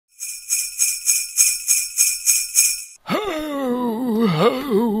Ho,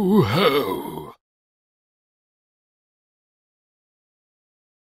 ho, ho.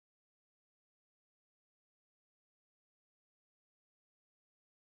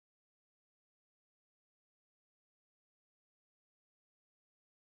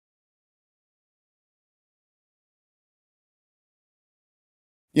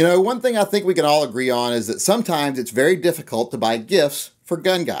 You know, one thing I think we can all agree on is that sometimes it's very difficult to buy gifts for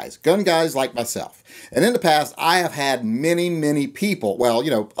gun guys like myself. And in the past, I have had many people, well,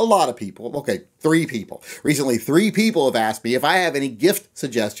 a lot of people, okay, 3 people. Recently, 3 people have asked me if I have any gift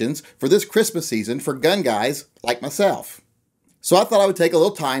suggestions for this Christmas season for gun guys like myself. So I thought I would take a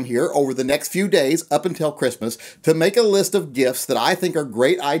little time here over the next few days up until Christmas to make a list of gifts that I think are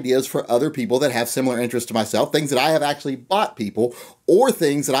great ideas for other people that have similar interests to myself, things that I have actually bought people, or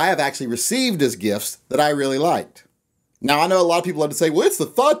things that I have actually received as gifts that I really liked. Now, I know a lot of people love to say, well, it's the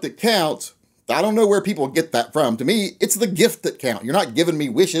thought that counts. I don't know where people get that from. To me, it's the gift that counts. You're not giving me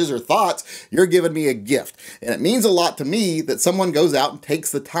wishes or thoughts. You're giving me a gift. And it means a lot to me that someone goes out and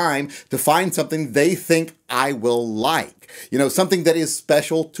takes the time to find something they think I will like. Something that is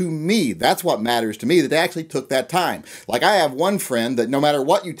special to me. That's what matters to me, that they actually took that time. Like, I have one friend that no matter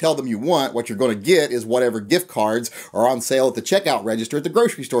what you tell them you want, what you're going to get is whatever gift cards are on sale at the checkout register at the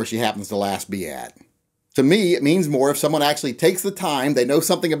grocery store she happens to last be at. To me, it means more if someone actually takes the time, they know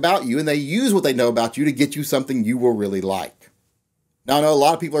something about you, and they use what they know about you to get you something you will really like. Now, I know a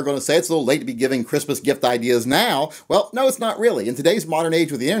lot of people are going to say it's a little late to be giving Christmas gift ideas now. Well, no, it's not really. In today's modern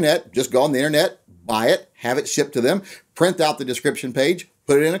age with the internet, just go on the internet, buy it, have it shipped to them, print out the description page,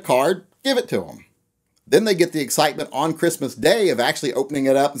 put it in a card, give it to them. Then they get the excitement on Christmas Day of actually opening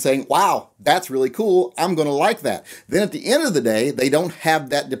it up and saying, wow, that's really cool. I'm going to like that. Then at the end of the day, they don't have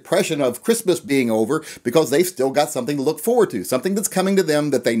that depression of Christmas being over because they've still got something to look forward to, something that's coming to them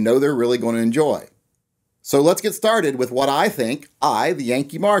that they know they're really going to enjoy. So let's get started with what I think, the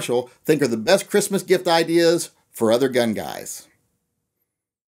Yankee Marshal, think are the best Christmas gift ideas for other gun guys.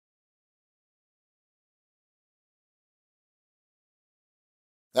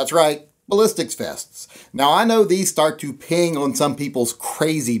 That's right. Ballistics vests. Now, I know these start to ping on some people's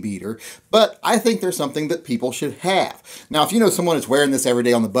crazy beater, but I think they're something that people should have. Now, if you know someone is wearing this every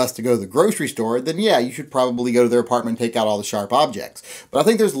day on the bus to go to the grocery store, then yeah, you should probably go to their apartment and take out all the sharp objects. But I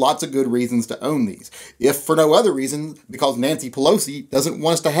think there's lots of good reasons to own these. If for no other reason, because Nancy Pelosi doesn't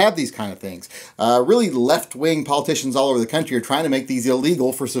want us to have these kind of things. Really left-wing politicians all over the country are trying to make these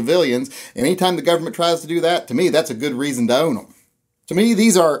illegal for civilians, and anytime the government tries to do that, to me, that's a good reason to own them. To me,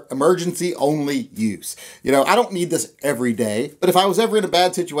 these are emergency-only use. I don't need this every day, but if I was ever in a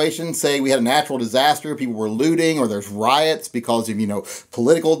bad situation, say we had a natural disaster, people were looting, or there's riots because of,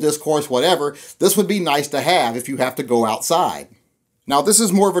 political discourse, whatever, this would be nice to have if you have to go outside. Now, this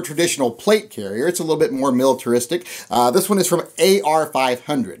is more of a traditional plate carrier. It's a little bit more militaristic. This one is from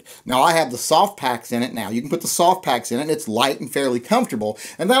AR-500. Now, I have the soft packs in it now. You can put the soft packs in it, and it's light and fairly comfortable,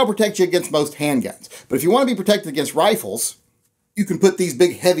 and that'll protect you against most handguns. But if you want to be protected against rifles, you can put these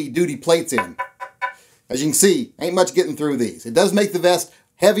big heavy-duty plates in. As you can see, ain't much getting through these. It does make the vest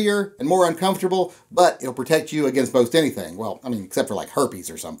heavier and more uncomfortable, but it'll protect you against most anything. Well, except for like herpes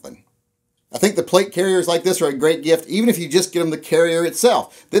or something. I think the plate carriers like this are a great gift, even if you just get them the carrier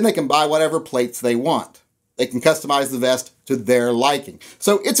itself. Then they can buy whatever plates they want. They can customize the vest to their liking.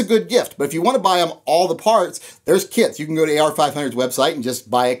 So it's a good gift, but if you want to buy them all the parts, there's kits. You can go to AR-500's website and just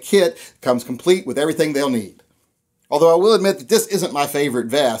buy a kit. It comes complete with everything they'll need. Although I will admit that this isn't my favorite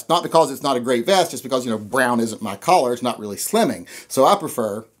vest, not because it's not a great vest, just because, brown isn't my color, it's not really slimming. So I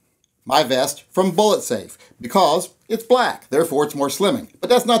prefer my vest from Bullet Safe, because it's black, therefore it's more slimming. But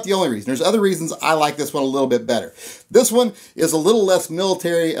that's not the only reason. There's other reasons I like this one a little bit better. This one is a little less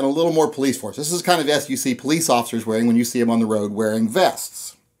military and a little more police force. This is the kind of vest you see police officers wearing when you see them on the road wearing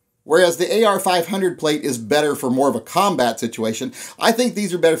vests. Whereas the AR-500 plate is better for more of a combat situation, I think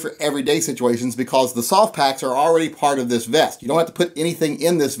these are better for everyday situations because the soft packs are already part of this vest. You don't have to put anything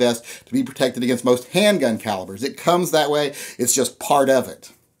in this vest to be protected against most handgun calibers. It comes that way. It's just part of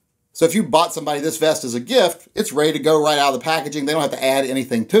it. So if you bought somebody this vest as a gift, it's ready to go right out of the packaging. They don't have to add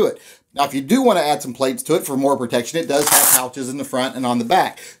anything to it. Now, if you do want to add some plates to it for more protection, it does have pouches in the front and on the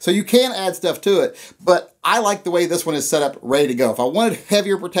back. So you can add stuff to it, but I like the way this one is set up, ready to go. If I wanted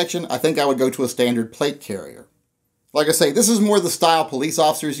heavier protection, I think I would go to a standard plate carrier. Like I say, this is more the style police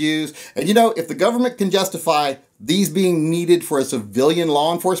officers use. And if the government can justify these being needed for a civilian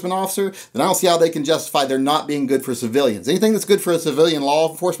law enforcement officer, then I don't see how they can justify they're not being good for civilians. Anything that's good for a civilian law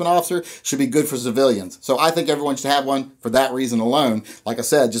enforcement officer should be good for civilians. So I think everyone should have one for that reason alone. Like I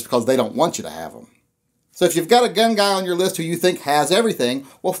said, just because they don't want you to have them. So if you've got a gun guy on your list who you think has everything,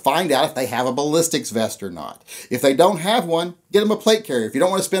 well, find out if they have a ballistics vest or not. If they don't have one, get them a plate carrier. If you don't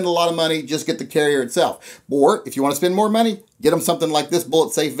want to spend a lot of money, just get the carrier itself. Or if you want to spend more money, get them something like this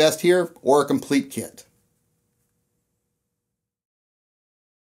bullet safe vest here or a complete kit.